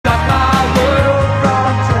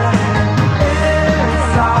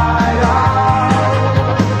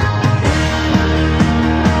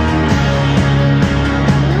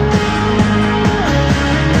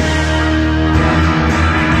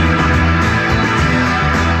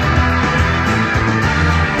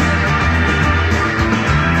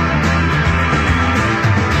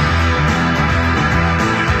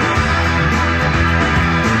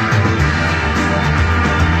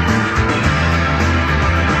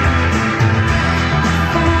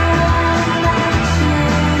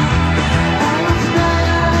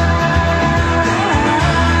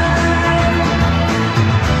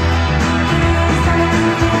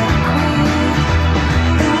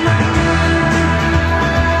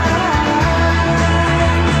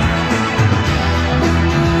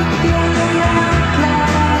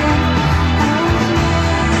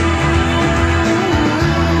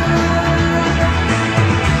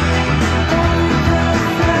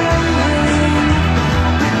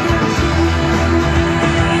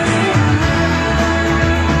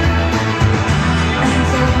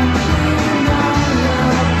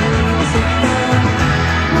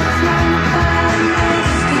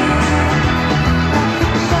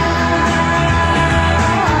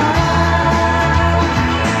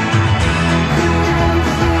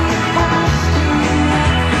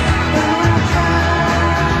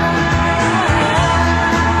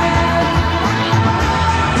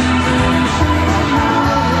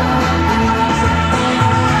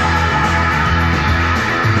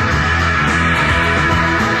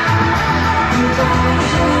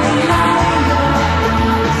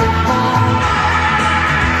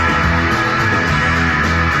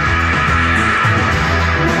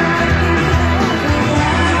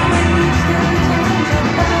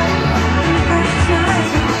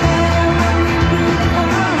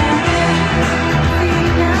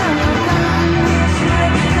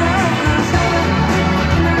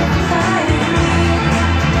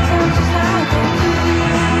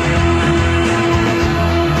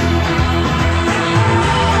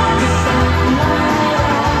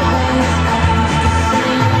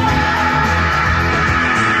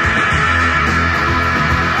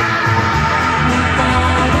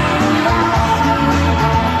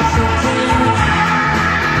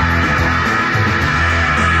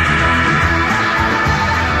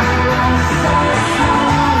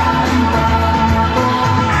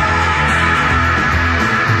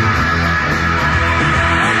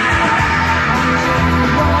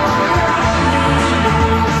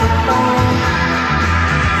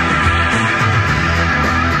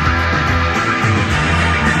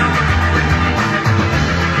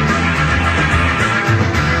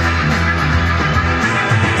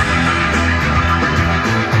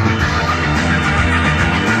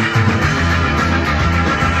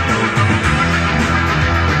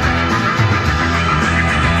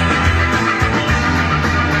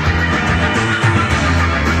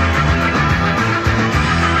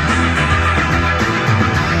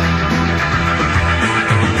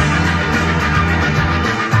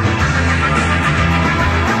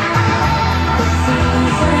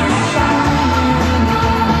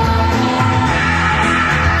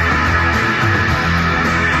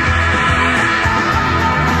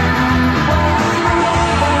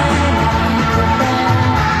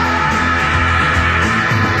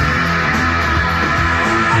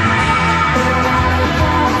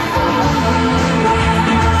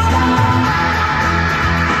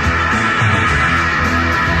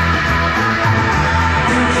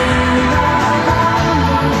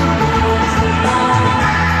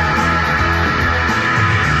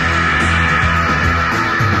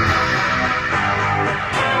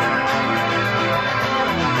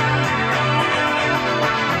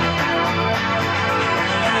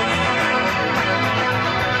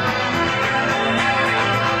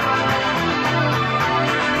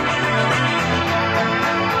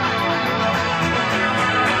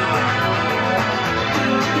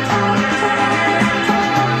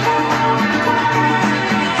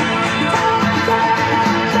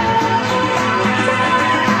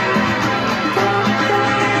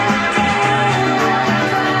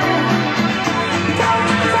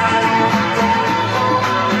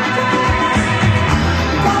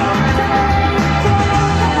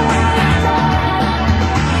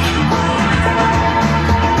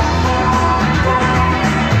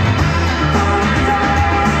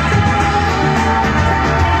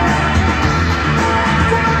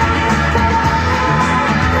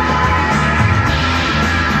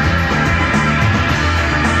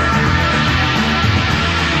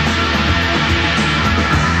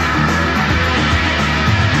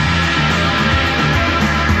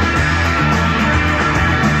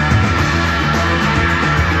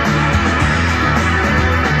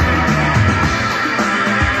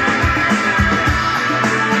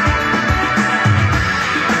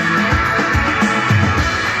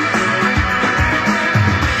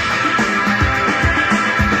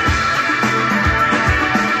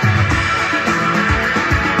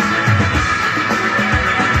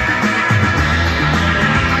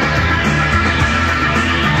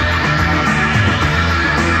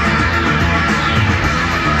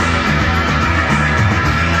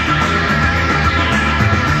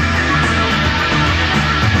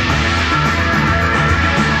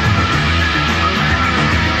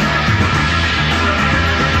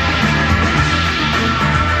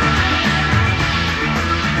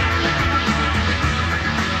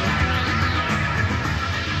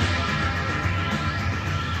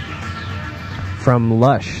from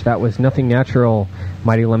Lush. That was Nothing Natural,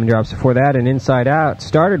 Mighty Lemon Drops before that, and Inside Out.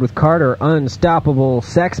 Started with Carter, Unstoppable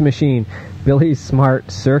Sex Machine, Billy's Smart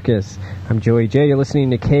Circus. I'm Joey J. You're listening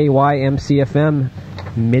to KYMC FM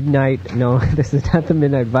Midnight. No, this is not the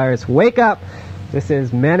Midnight Virus. Wake up! This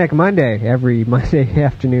is Manic Monday, every Monday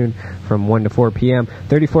afternoon from 1 to 4 p.m.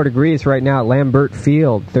 34 degrees right now at Lambert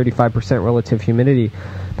Field, 35% relative humidity.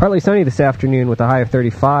 Partly sunny this afternoon with a high of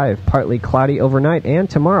 35, partly cloudy overnight and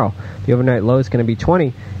tomorrow. The overnight low is going to be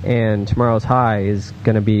 20, and tomorrow's high is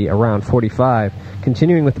going to be around 45.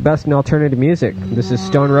 Continuing with the best in alternative music, this is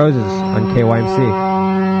Stone Roses on KYMC.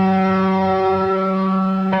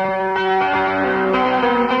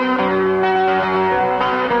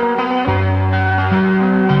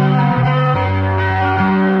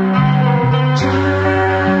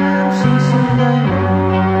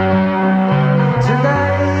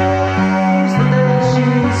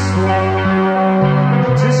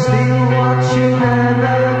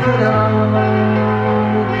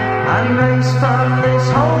 From this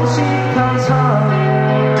hole she comes home.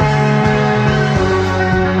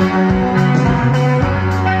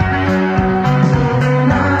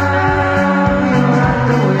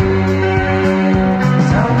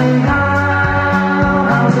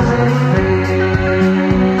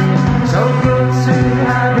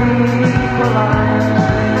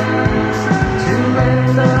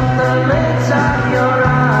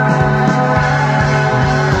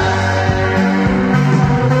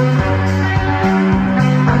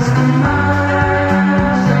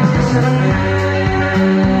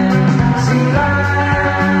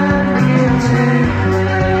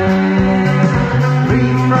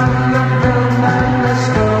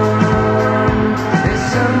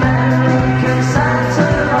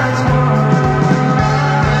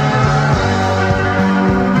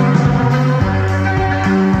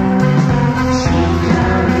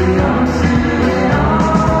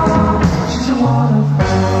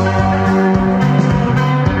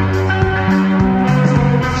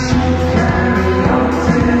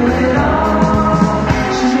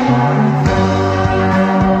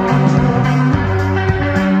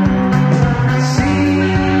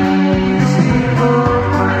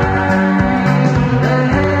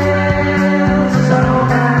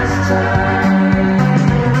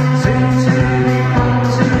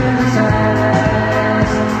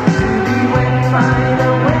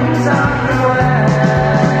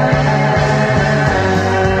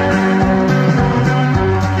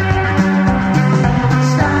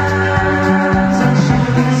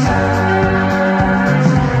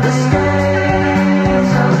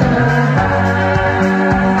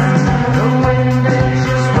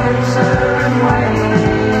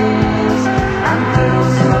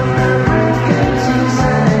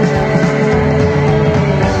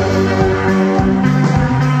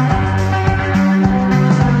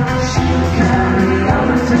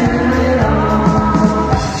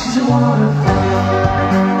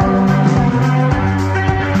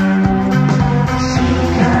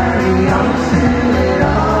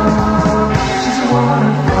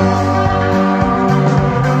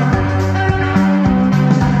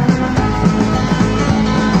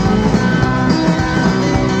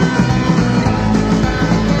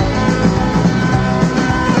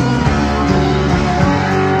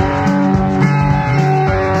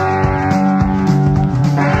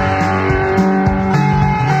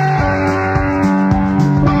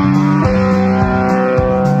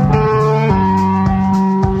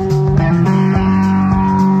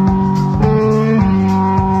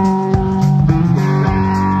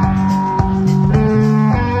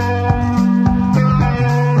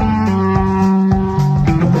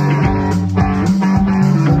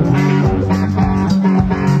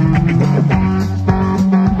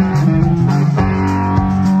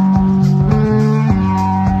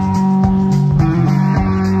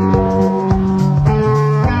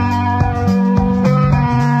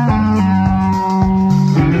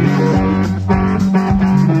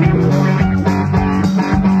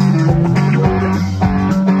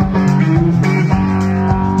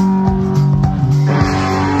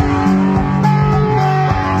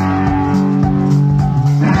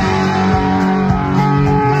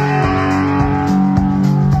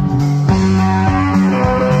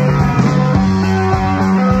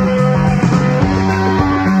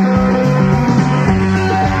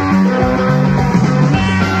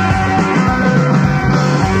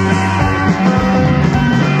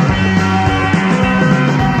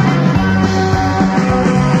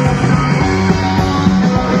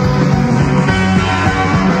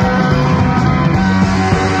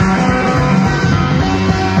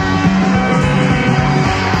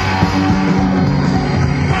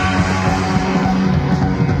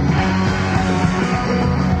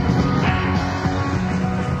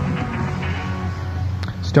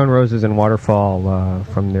 Stone Roses and Waterfall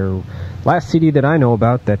from their last CD that I know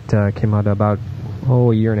about that came out about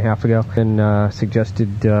a year and a half ago, and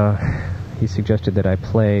suggested that I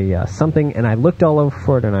play something, and I looked all over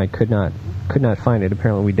for it, and I could not find it.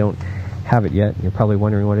 Apparently we don't have it yet. You're probably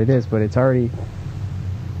wondering what it is, but it's already...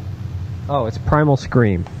 Oh, it's Primal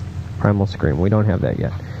Scream. Primal Scream. We don't have that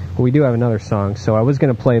yet. But we do have another song, so I was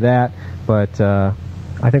going to play that, but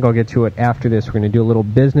I think I'll get to it after this. We're going to do a little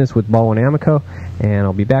business with Ball and Amico, and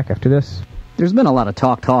I'll be back after this. There's been a lot of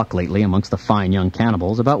talk lately amongst the fine young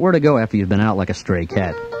cannibals about where to go after you've been out like a stray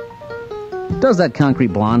cat. Does that concrete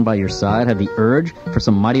blonde by your side have the urge for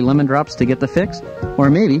some mighty lemon drops to get the fix?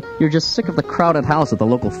 Or maybe you're just sick of the crowded house at the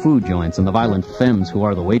local food joints and the violent femmes who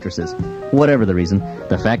are the waitresses. Whatever the reason,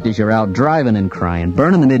 the fact is you're out driving and crying,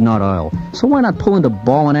 burning the midnight oil. So why not pull into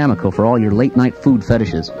Ball and Amico for all your late-night food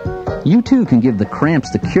fetishes? You too can give the cramps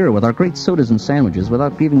the cure with our great sodas and sandwiches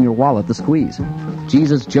without giving your wallet the squeeze.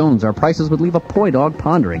 Jesus Jones, our prices would leave a poi dog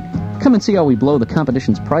pondering. Come and see how we blow the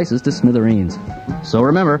competition's prices to smithereens. So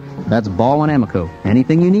remember, that's Ball and Amico.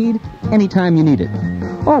 Anything you need, anytime you need it.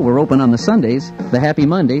 Oh, we're open on the Sundays, the happy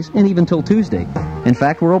Mondays, and even till Tuesday. In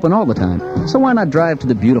fact, we're open all the time. So why not drive to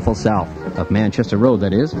the beautiful south, of Manchester Road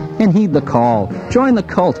that is, and heed the call. Join the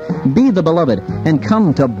cult, be the beloved, and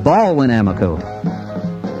come to Ball and Amico.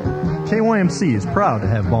 KYMC is proud to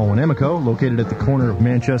have Ball and Amico, located at the corner of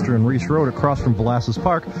Manchester and Reese Road across from Velasquez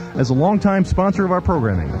Park, as a longtime sponsor of our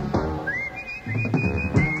programming.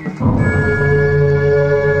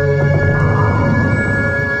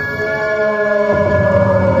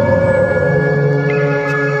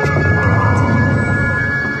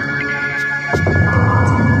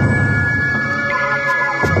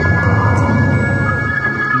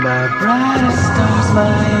 My brightest stars,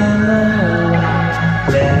 my inner light,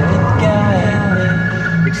 let it guide me.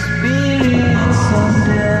 Experience and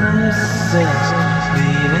innocence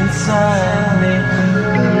beat inside me.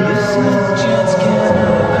 The listener's chance can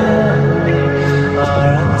open me or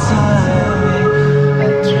untie me. I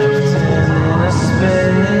drifted in a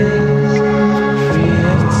space free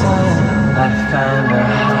of time. I find a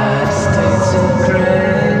high state of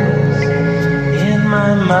grace in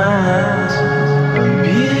my mind.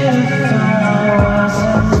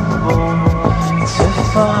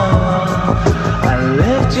 I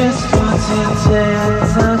live just for today, I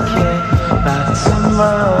care about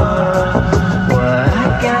tomorrow. What I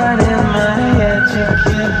got in my head, you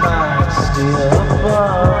can't buy, still a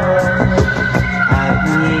ball. I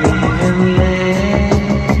believe in live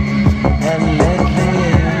and let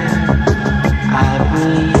live. I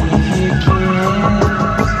believe you give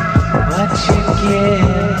what you give.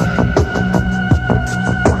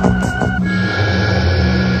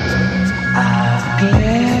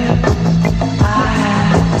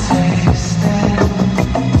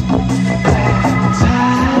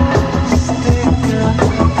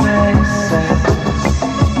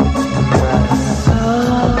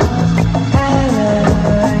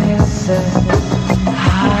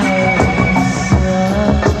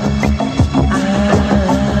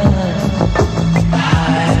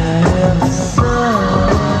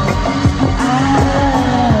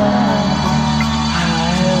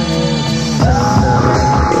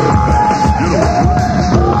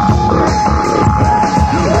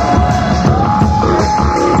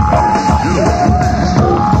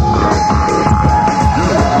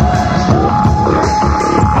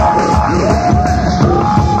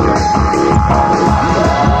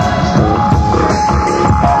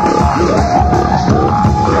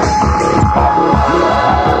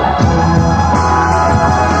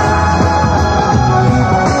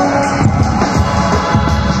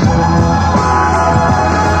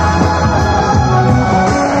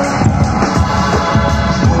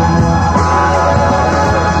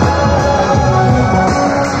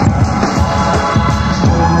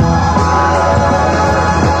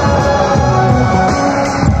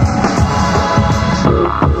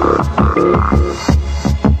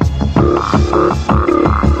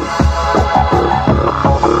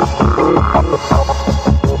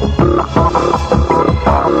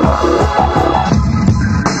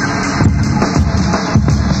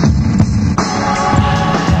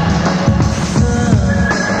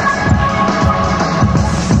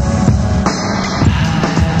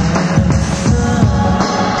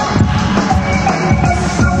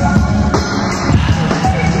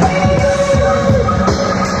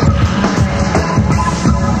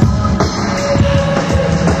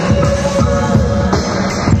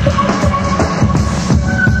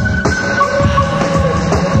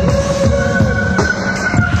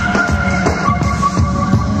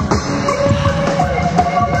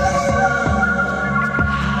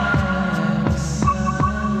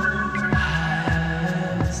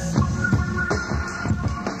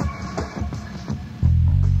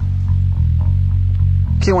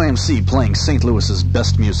 KYMC playing St. Louis's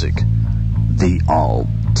best music, The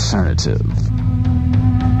Alternative.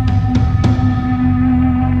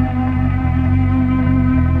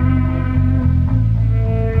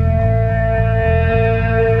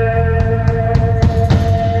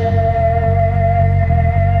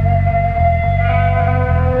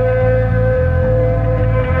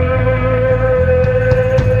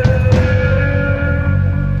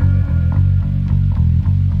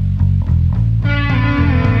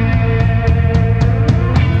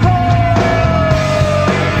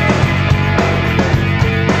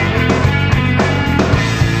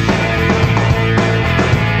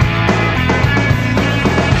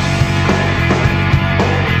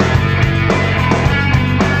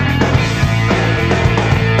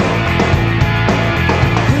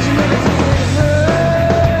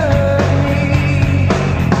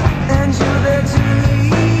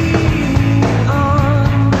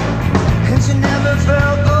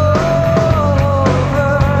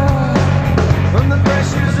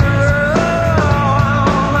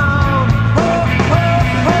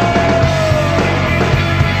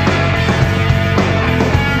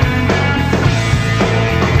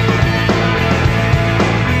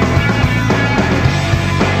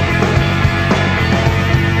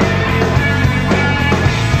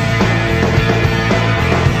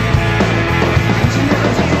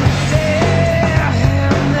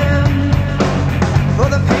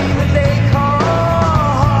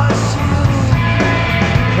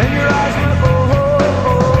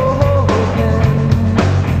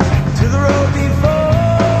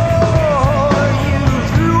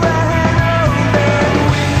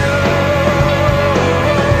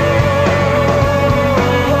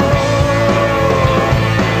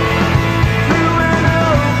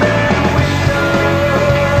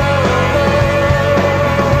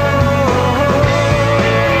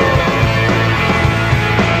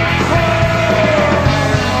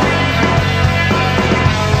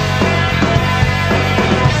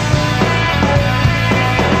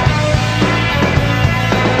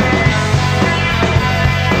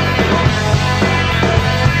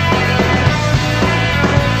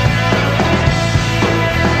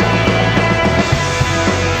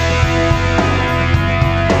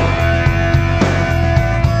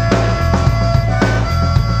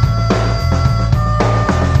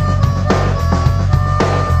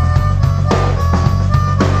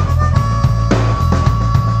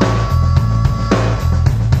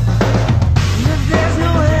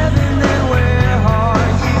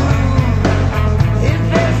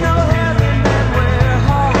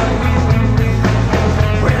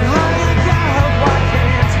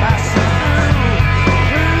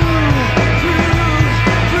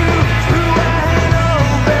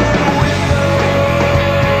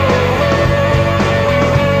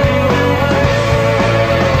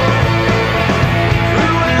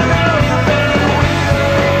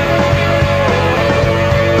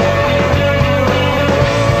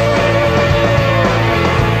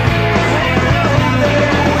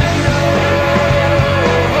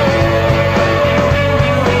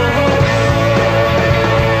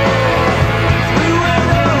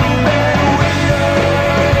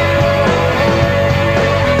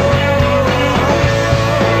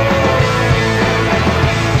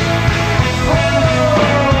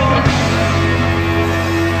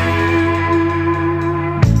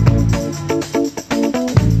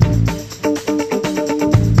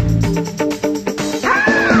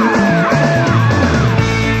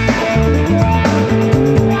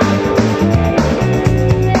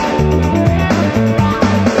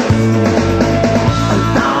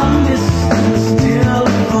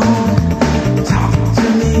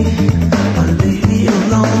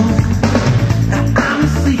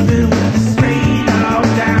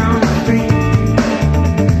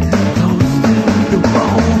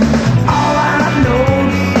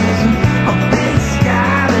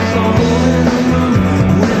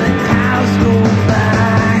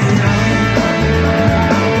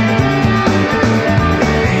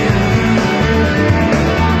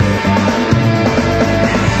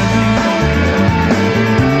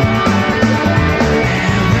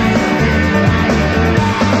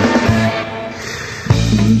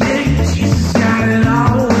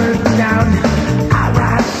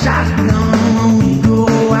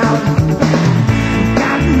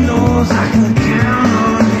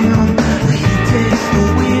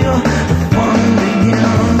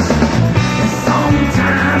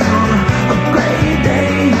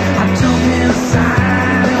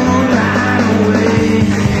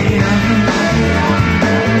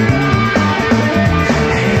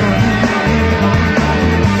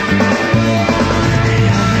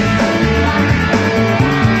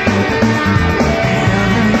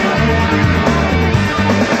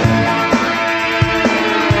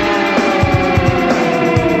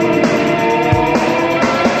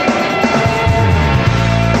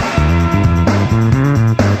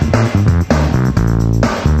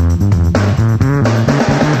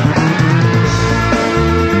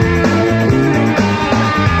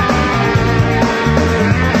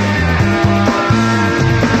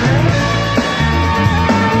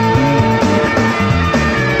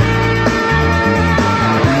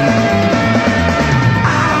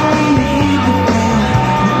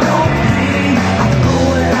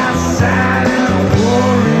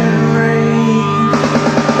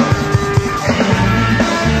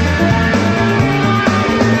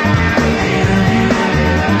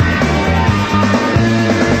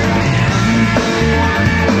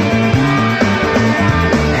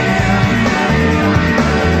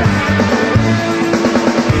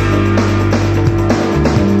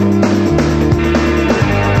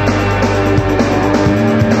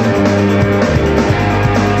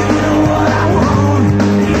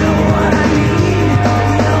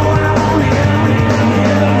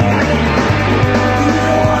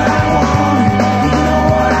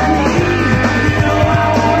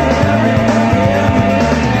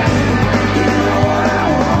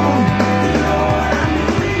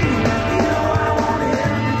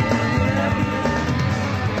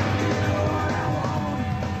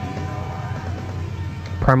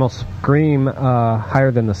 Primal Scream, Higher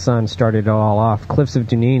Than the Sun, started it all off. Cliffs of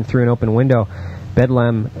Dunedin, Through an Open Window,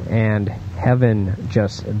 Bedlam, and Heaven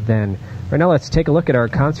just then. Right now, let's take a look at our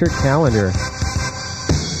concert calendar.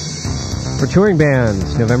 For touring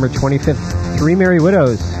bands, November 25th, Three Merry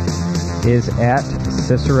Widows is at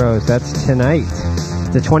Cicero's. That's tonight.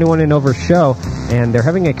 It's a 21 and over show, and they're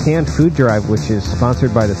having a canned food drive, which is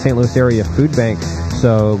sponsored by the St. Louis Area Food Bank.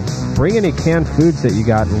 So bring any canned foods that you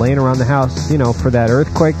got laying around the house, you know, for that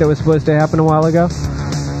earthquake that was supposed to happen a while ago.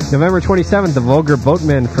 November 27th, the Vulgar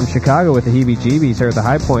Boatmen from Chicago with the Heebee Jeebees are at the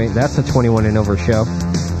Hi-Pointe. That's a 21 and over show.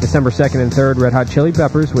 December 2nd and 3rd, Red Hot Chili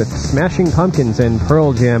Peppers with Smashing Pumpkins and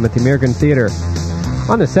Pearl Jam at the American Theater.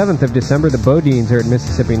 On the 7th of December, the BoDeans are at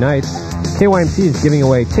Mississippi Nights. KYMC is giving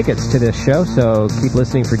away tickets to this show, so keep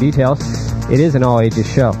listening for details. It is an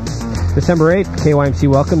all-ages show. December 8th, KYMC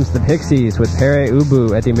welcomes the Pixies with Pere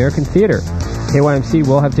at the American Theater. KYMC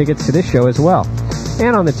will have tickets to this show as well.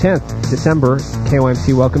 And on the 10th, December,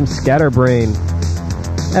 KYMC welcomes Scatterbrain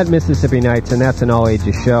at Mississippi Nights, and that's an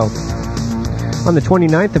all-ages show. On the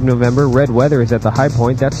 29th of November, Red Weather is at the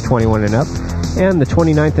Hi-Pointe. That's 21 and up. And the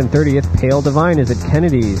 29th and 30th, Pale Divine is at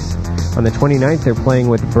Kennedy's. On the 29th, they're playing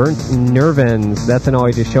with Burnt Nervens. That's an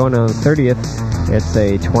all-ages show. And on the 30th, it's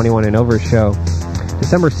a 21 and over show.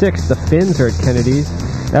 December 6th, the Finns are at Kennedy's.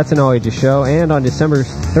 That's an all-ages show. And on December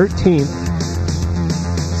 13th,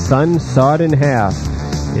 Sun Sawed in Half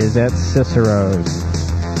is at Cicero's.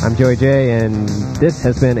 I'm Joey J, and this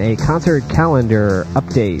has been a concert calendar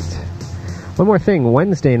update. One more thing,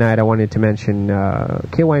 Wednesday night I wanted to mention,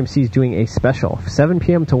 KYMC is doing a special. 7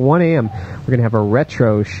 p.m. to 1 a.m. We're going to have a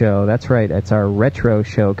retro show. That's right, it's our retro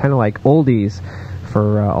show, kind of like oldies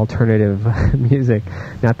for alternative music.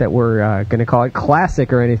 Not that we're going to call it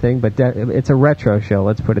classic or anything, but it's a retro show,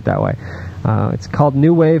 let's put it that way. It's called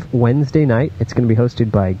New Wave Wednesday night. It's going to be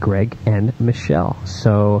hosted by Greg and Michelle.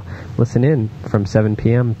 So listen in from 7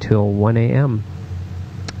 p.m. till 1 a.m.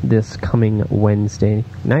 this coming Wednesday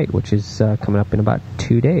night, which is coming up in about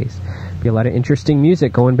 2 days. Be a lot of interesting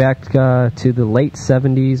music going back to the late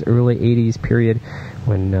 70s, early 80s period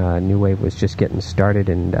when New Wave was just getting started,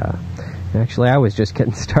 and actually I was just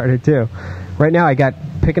getting started too. Right now I got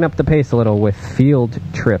picking up the pace a little with Field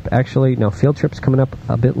Trip. Actually, no, Field Trip's coming up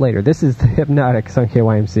a bit later. This is the Hypnotics on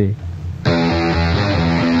KYMC. Come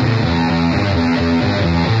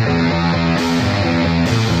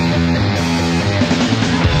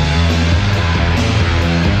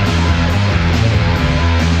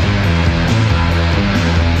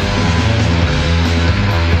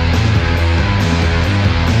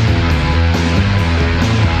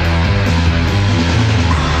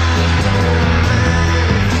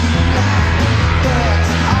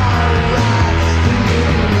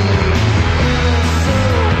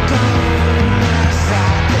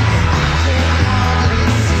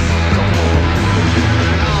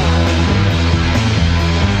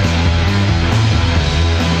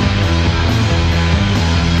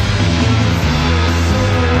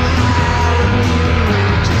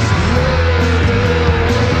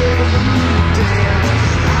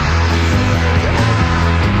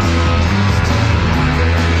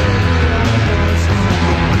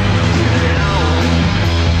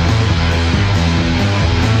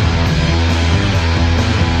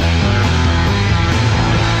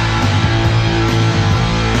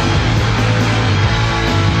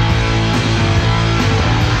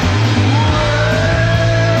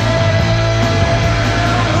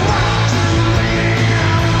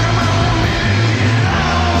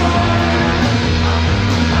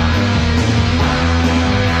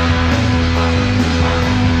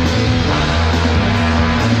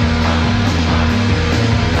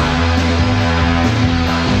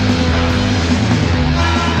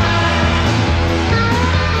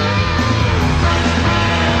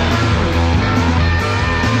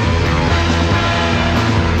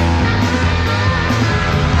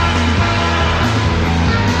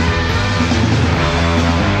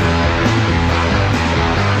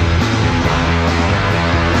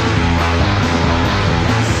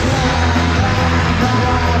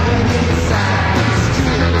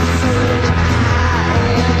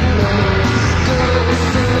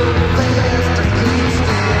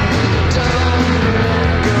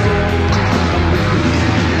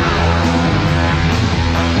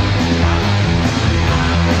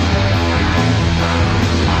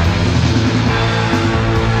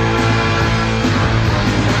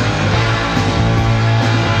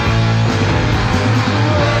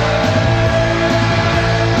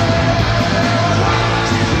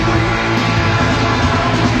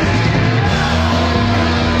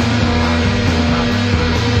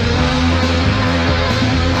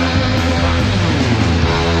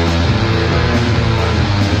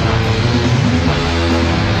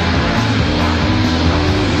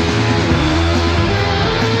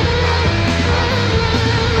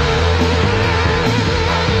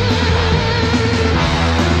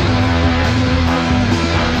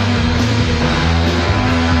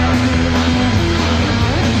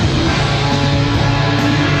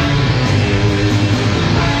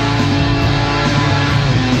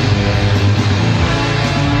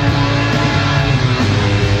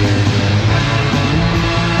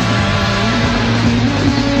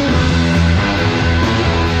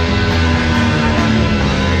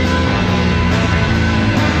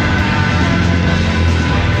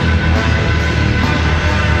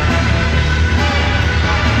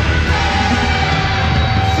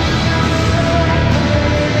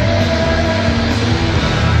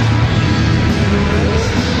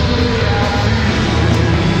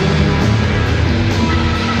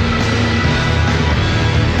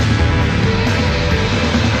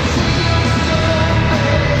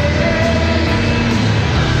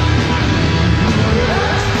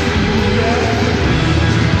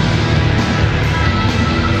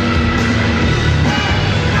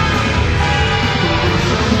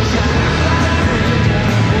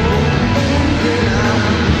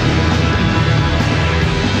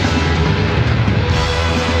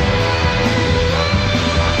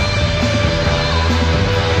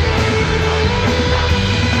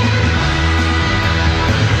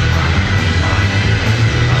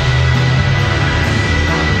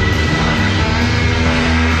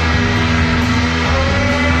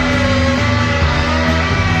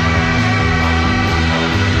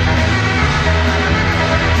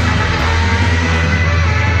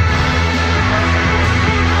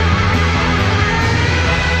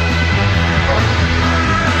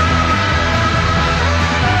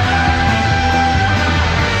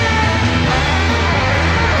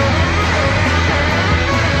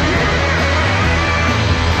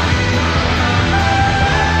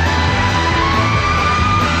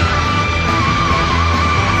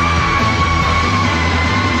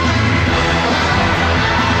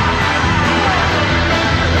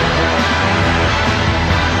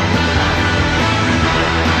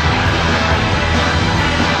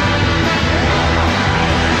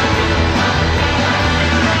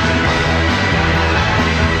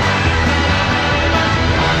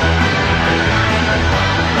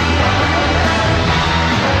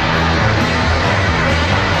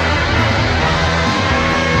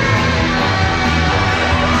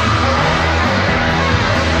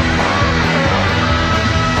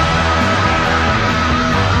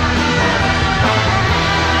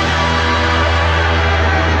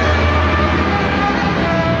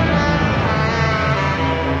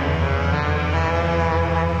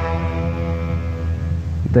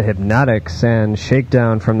The Hypnotics and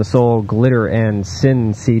Shakedown from the Soul, Glitter and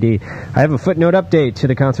Sin CD. I have a footnote update to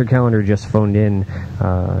the concert calendar just phoned in.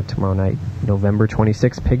 Tomorrow night, November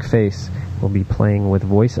 26th, Pigface will be playing with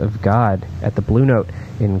Voice of God at the Blue Note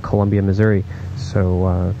in Columbia, Missouri.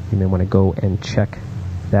 So you may want to go and check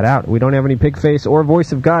that out. We don't have any Pigface or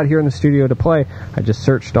Voice of God here in the studio to play. I just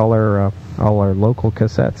searched all our local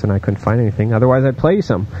cassettes and I couldn't find anything. Otherwise, I'd play you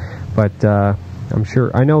some. But I'm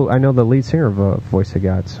sure I know the lead singer of Voice of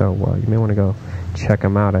God, so you may want to go check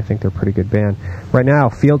them out. I think they're a pretty good band. Right now,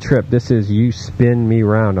 Field Trip. This is You Spin Me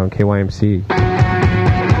Round on KYMC.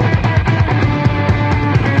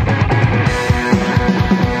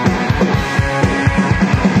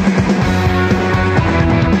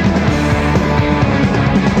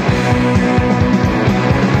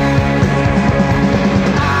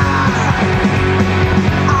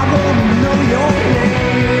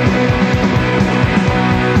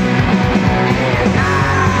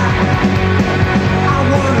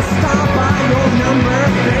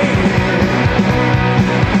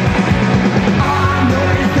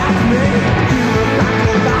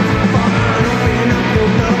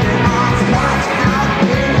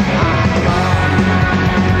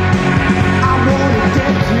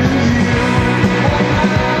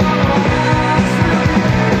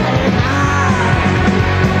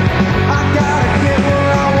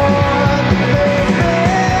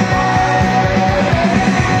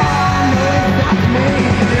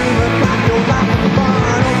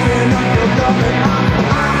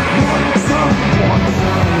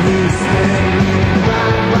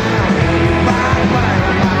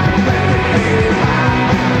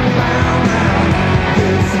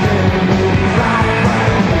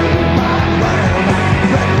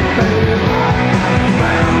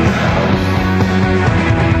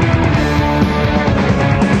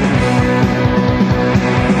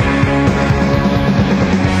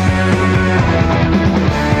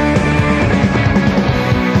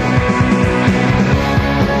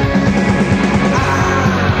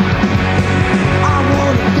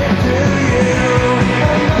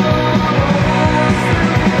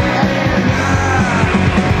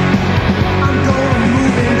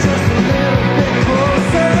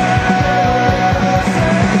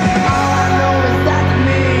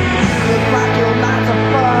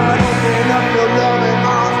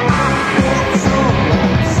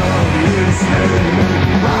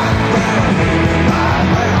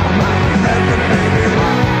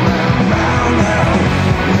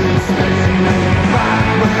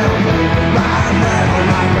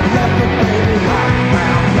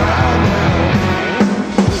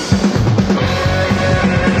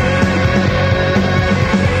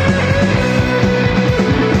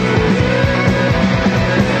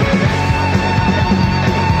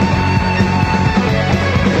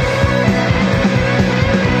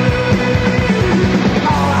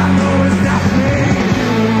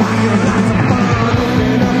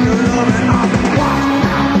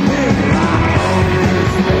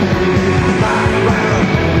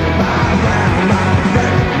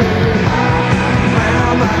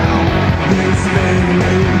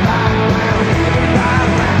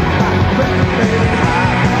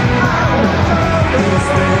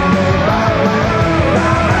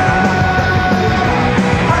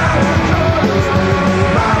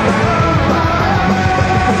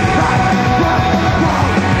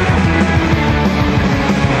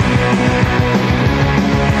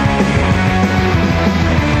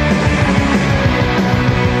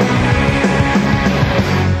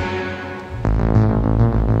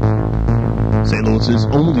 Louis's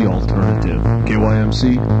only alternative.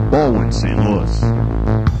 KYMC, Baldwin, St. Louis.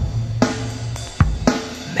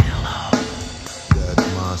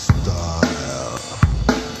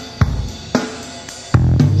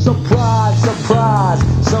 Surprise,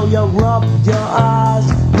 surprise, so you rubbed your eyes.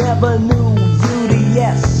 Never knew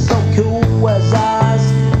UDS, so cool as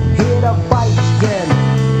eyes. Hit a fight again,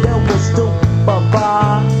 then we'll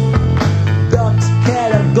stupefy. Ducks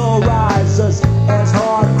categorize us as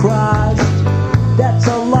hard cries. That's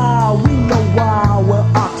a lie, we know why we're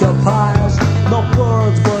occupiers. No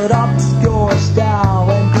words but obscure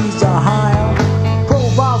style, and these are higher.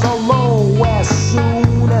 Profiles are low as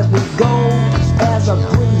soon as we go. As a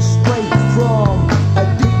breeze straight from a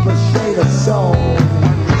deeper shade of soul.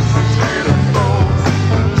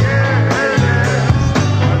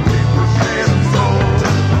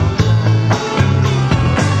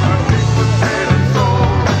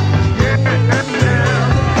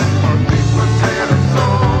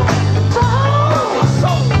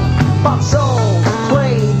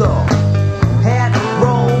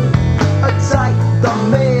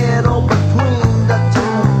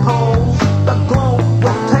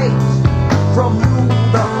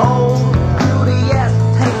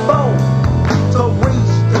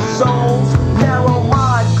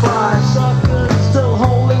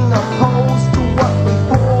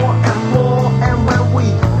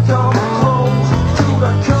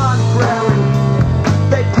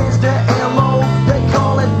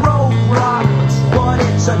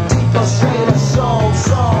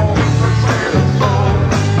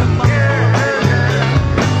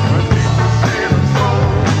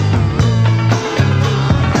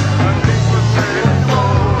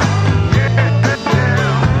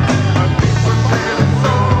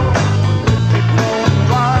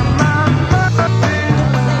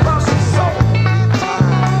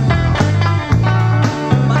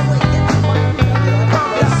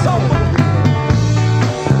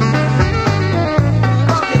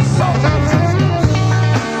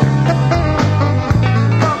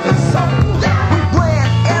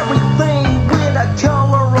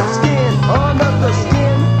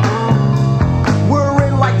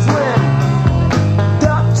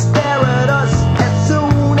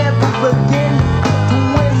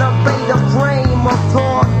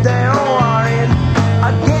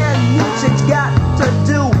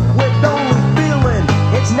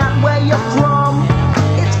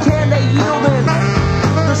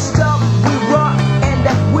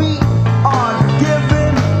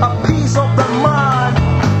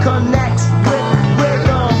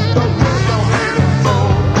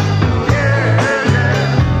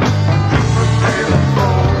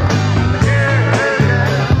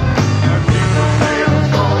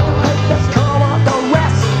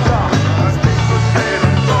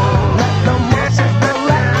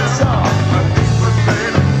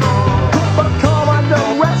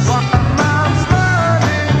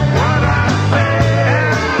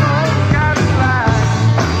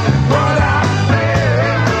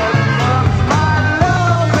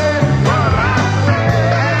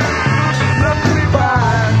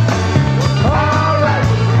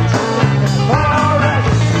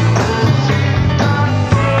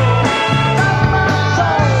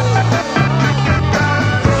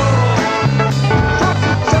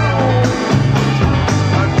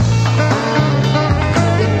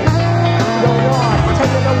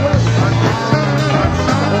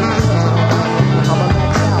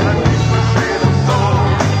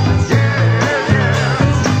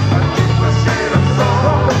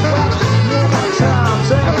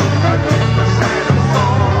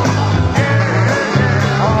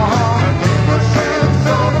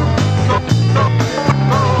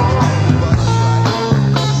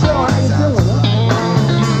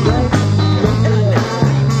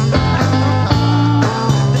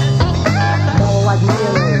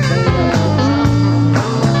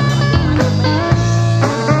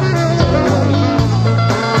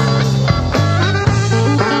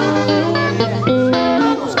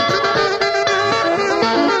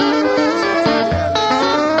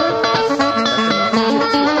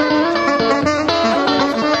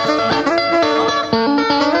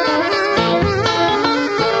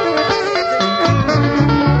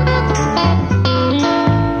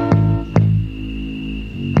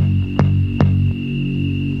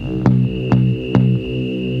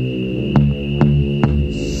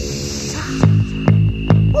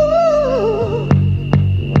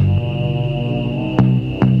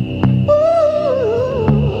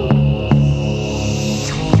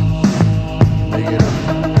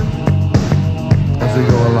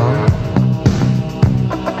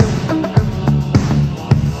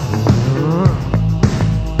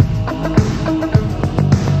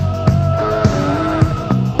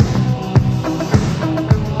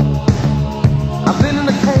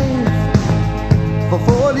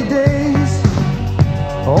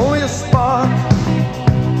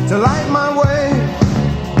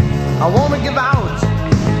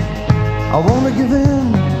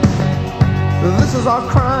 This is our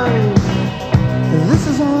crime, this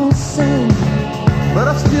is our sin. But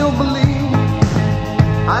I still believe,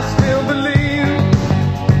 I still believe.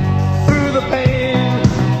 Through the pain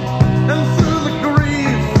and through the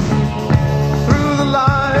grief, through the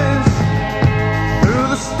lies, through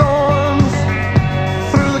the storms,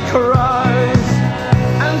 through the cries,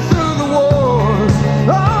 and through the wars,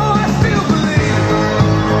 oh, I still believe.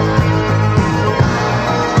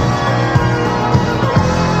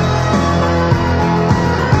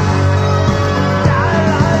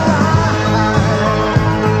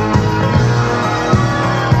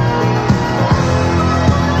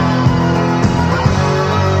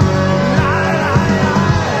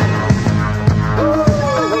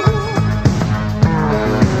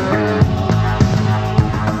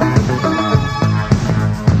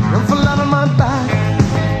 I'm flat on my back,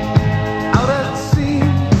 out at sea,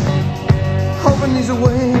 hoping these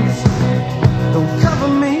waves don't cover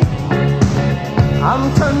me. I'm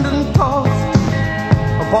turned and tossed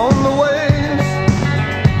upon the waves.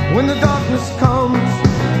 When the darkness comes,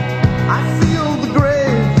 I feel the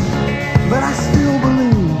grave, but I still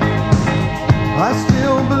believe, I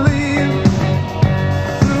still believe.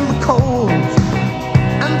 Through the cold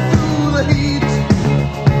and through the heat,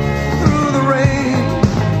 through the rain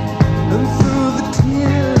and through the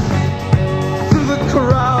tears, through the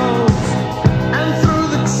crowds and through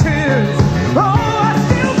the cheers, oh, I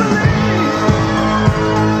still believe.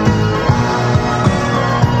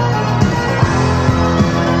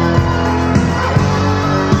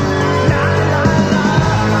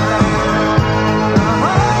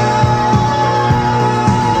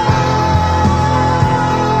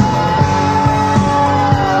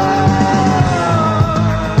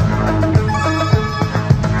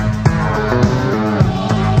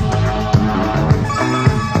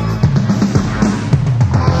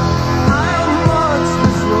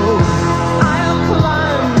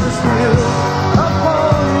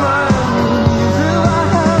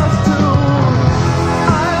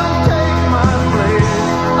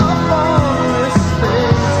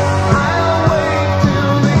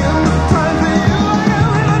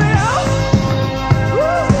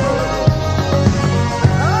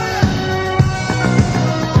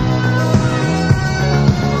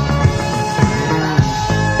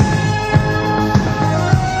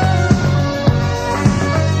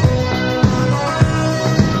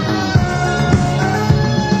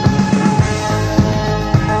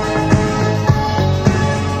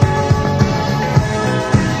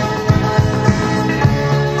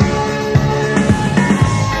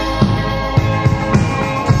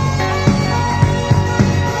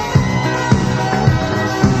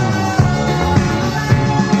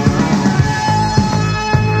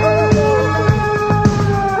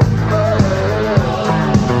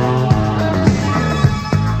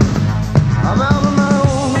 La, la, la,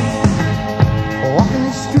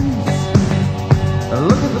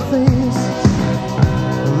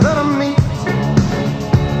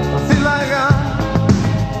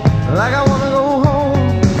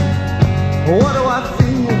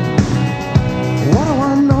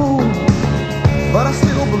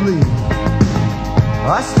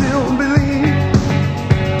 I still believe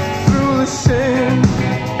through the shame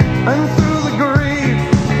and through the grief,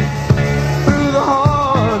 through the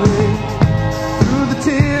heartache, through the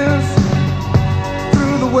tears,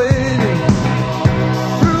 through the waiting,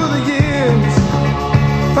 through the years,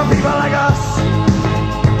 for people like us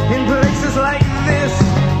in places like this,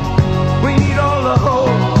 we need all the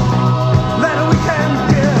hope that we can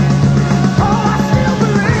give. Oh, I still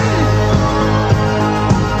believe.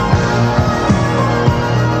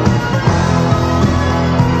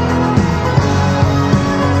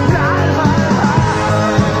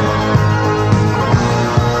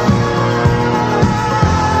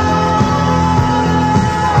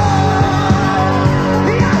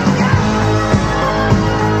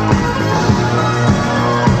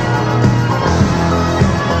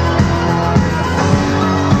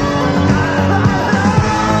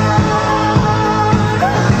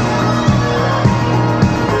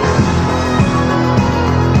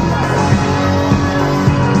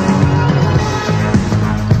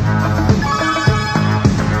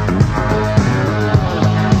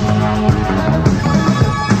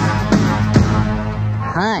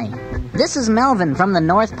 This is Melvin from the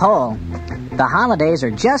North Pole. The holidays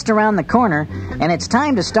are just around the corner, and it's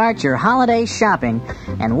time to start your holiday shopping.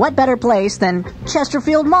 And what better place than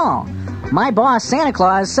Chesterfield Mall? My boss, Santa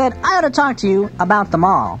Claus, said I ought to talk to you about the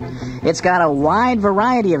mall. It's got a wide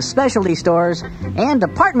variety of specialty stores and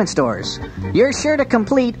department stores. You're sure to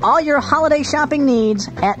complete all your holiday shopping needs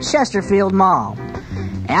at Chesterfield Mall.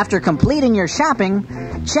 After completing your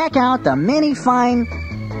shopping, check out the many fine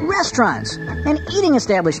restaurants and eating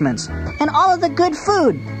establishments and all of the good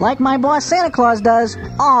food like my boss Santa Claus does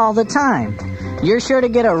all the time. You're sure to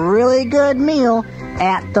get a really good meal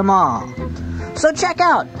at the mall. So check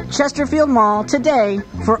out Chesterfield Mall today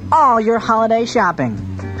for all your holiday shopping.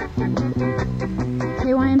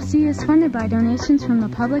 KYMC is funded by donations from the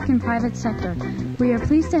public and private sector. We are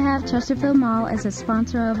pleased to have Chesterfield Mall as a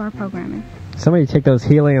sponsor of our programming. Somebody take those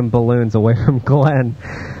helium balloons away from Glenn.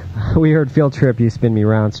 We heard Field Trip, You Spin Me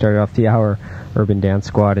Round, started off the hour. Urban Dance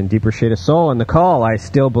Squad and Deeper Shade of Soul. And The Call, I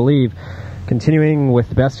Still Believe. Continuing with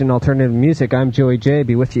the best in alternative music, I'm Joey J.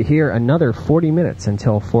 Be with you here another 40 minutes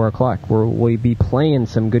until 4 o'clock, where we'll be playing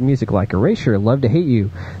some good music like Erasure, Love to Hate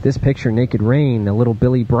You, This Picture, Naked Rain, a little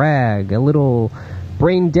Billy Bragg, a little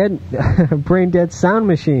Brain Dead Sound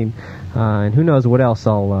Machine, and who knows what else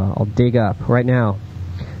I'll dig up. Right now,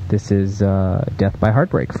 this is Death by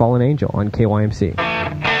Heartbreak, Fallen Angel on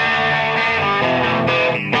KYMC.